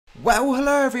Well,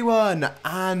 hello everyone,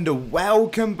 and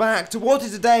welcome back to what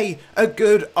is today a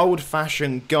good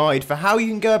old-fashioned guide for how you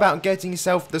can go about getting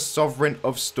yourself the Sovereign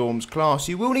of Storms class.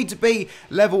 You will need to be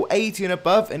level 80 and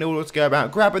above in order to go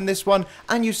about grabbing this one,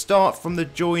 and you start from the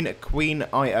Join Queen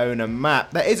Iona map.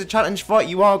 There is a challenge fight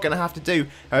you are going to have to do,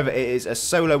 however it is a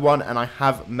solo one, and I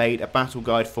have made a battle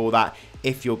guide for that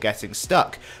if you're getting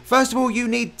stuck. First of all, you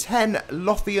need 10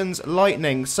 Lothian's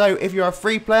Lightning, so if you're a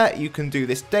free player you can do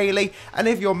this daily, and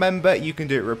if you're a member you can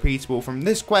do it repeatable from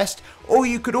this quest, or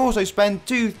you could also spend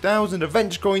 2,000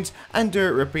 adventure coins and do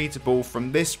it repeatable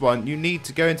from this one. You need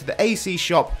to go into the AC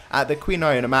shop at the Queen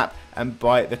Iona map and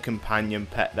buy the companion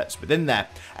pet that's within there.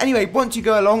 Anyway, once you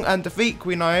go along and defeat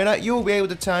Queen Iona, you'll be able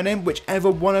to turn in whichever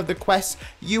one of the quests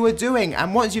you are doing,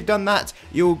 and once you've done that,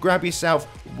 you'll grab yourself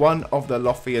one of the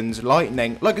Lothian's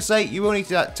Lightning. Like I say, you will need to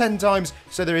do that 10 times,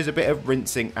 so there is a bit of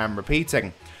rinsing and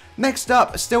repeating. Next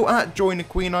up, still at Join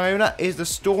Queen Iona, is the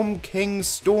StormKing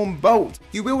Storm Bolt.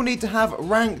 You will need to have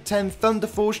rank 10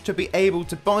 Thunderforge to be able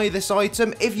to buy this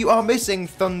item. If you are missing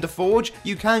Thunderforge,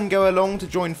 you can go along to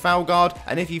join Falgard,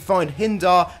 and if you find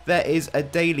Hindar, there is a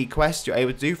daily quest you're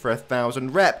able to do for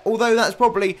 1,000 rep, although that's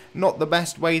probably not the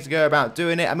best way to go about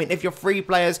doing it. I mean, if you're free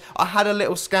players, I had a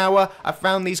little scour, I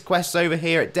found these quests over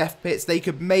here at Death Pits. They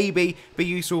could maybe be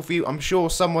useful for you. I'm sure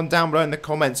someone down below in the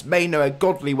comments may know a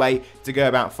godly way to go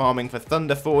about farming for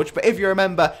Thunderforge, but if you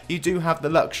remember, you do have the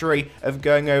luxury of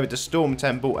going over to Storm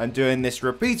Temple and doing this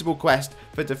repeatable quest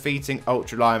for defeating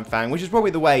Ultra Lion Fang, which is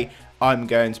probably the way I'm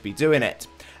going to be doing it.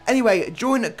 Anyway,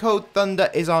 Join Cold Thunder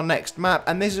is our next map,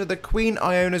 and this is the Queen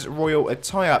Iona's Royal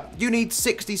Attire. You need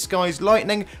 60 Skye's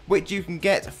Lightning, which you can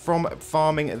get from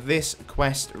farming this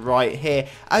quest right here.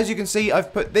 As you can see,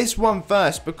 I've put this one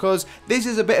first because this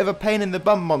is a bit of a pain in the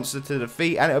bum monster to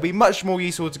defeat, and it'll be much more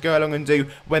useful to go along and do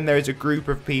when there is a group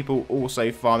of people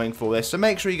also farming for this. So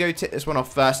make sure you go tick this one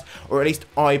off first, or at least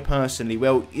I personally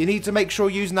will. You need to make sure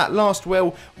you're using that last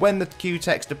will when the Q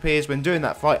text appears when doing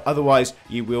that fight, otherwise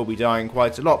you will be dying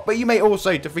quite a lot. But you may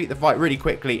also defeat the fight really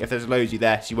quickly if there's loads of you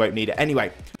there, so you won't need it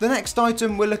anyway. The next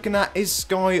item we're looking at is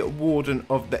Skye Warden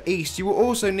of the East. You will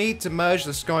also need to merge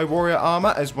the Skye Warrior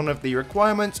armor as one of the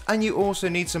requirements, and you also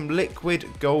need some liquid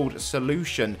gold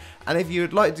solution. And if you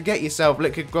would like to get yourself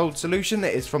liquid gold solution,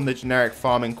 it is from the generic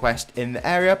farming quest in the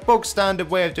area. Bog standard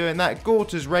way of doing that: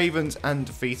 Gorta's Ravens and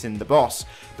defeating the boss.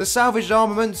 The salvaged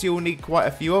armaments you'll need quite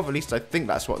a few of, at least I think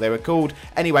that's what they were called.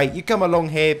 Anyway, you come along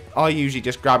here, I usually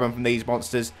just grab them from these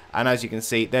monsters, and as you can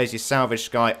see, there's your salvaged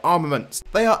Skye armaments.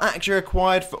 They are actually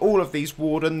required for all of these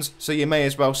wardens, so you may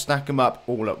as well stack them up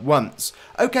all at once.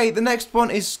 Okay, the next one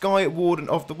is Skye Warden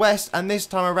of the West, and this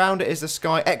time around it is the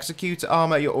Skye Executor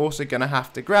armor you're also going to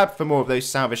have to grab for more of those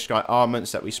salvaged Skye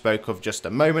armaments that we spoke of just a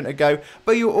moment ago.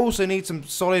 But you'll also need some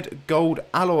solid gold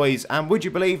alloys, and would you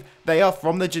believe they are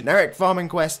from the generic farming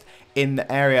quest in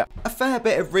the area. A fair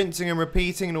bit of rinsing and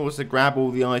repeating in order to grab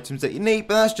all the items that you need,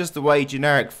 but that's just the way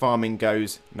generic farming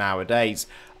goes nowadays.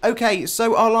 Okay,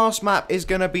 so our last map is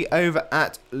going to be over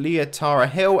at Attire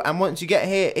Hill, and once you get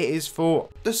here, it is for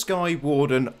the Skye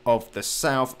Warden of the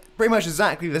South. Pretty much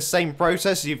exactly the same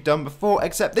process as you've done before,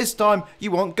 except this time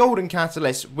you want golden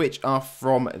catalysts, which are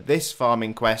from this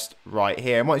farming quest right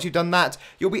here. And once you've done that,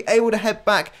 you'll be able to head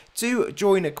back to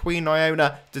join Queen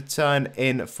Iona to turn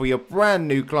in for your brand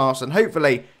new class, and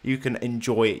hopefully you can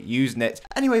enjoy using it.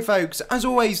 Anyway folks, as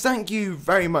always, thank you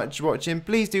very much for watching.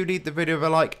 Please do leave the video with a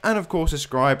like, and of course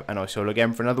subscribe, and I'll see you all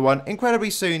again for another one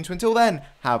incredibly soon. So until then,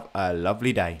 have a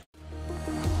lovely day.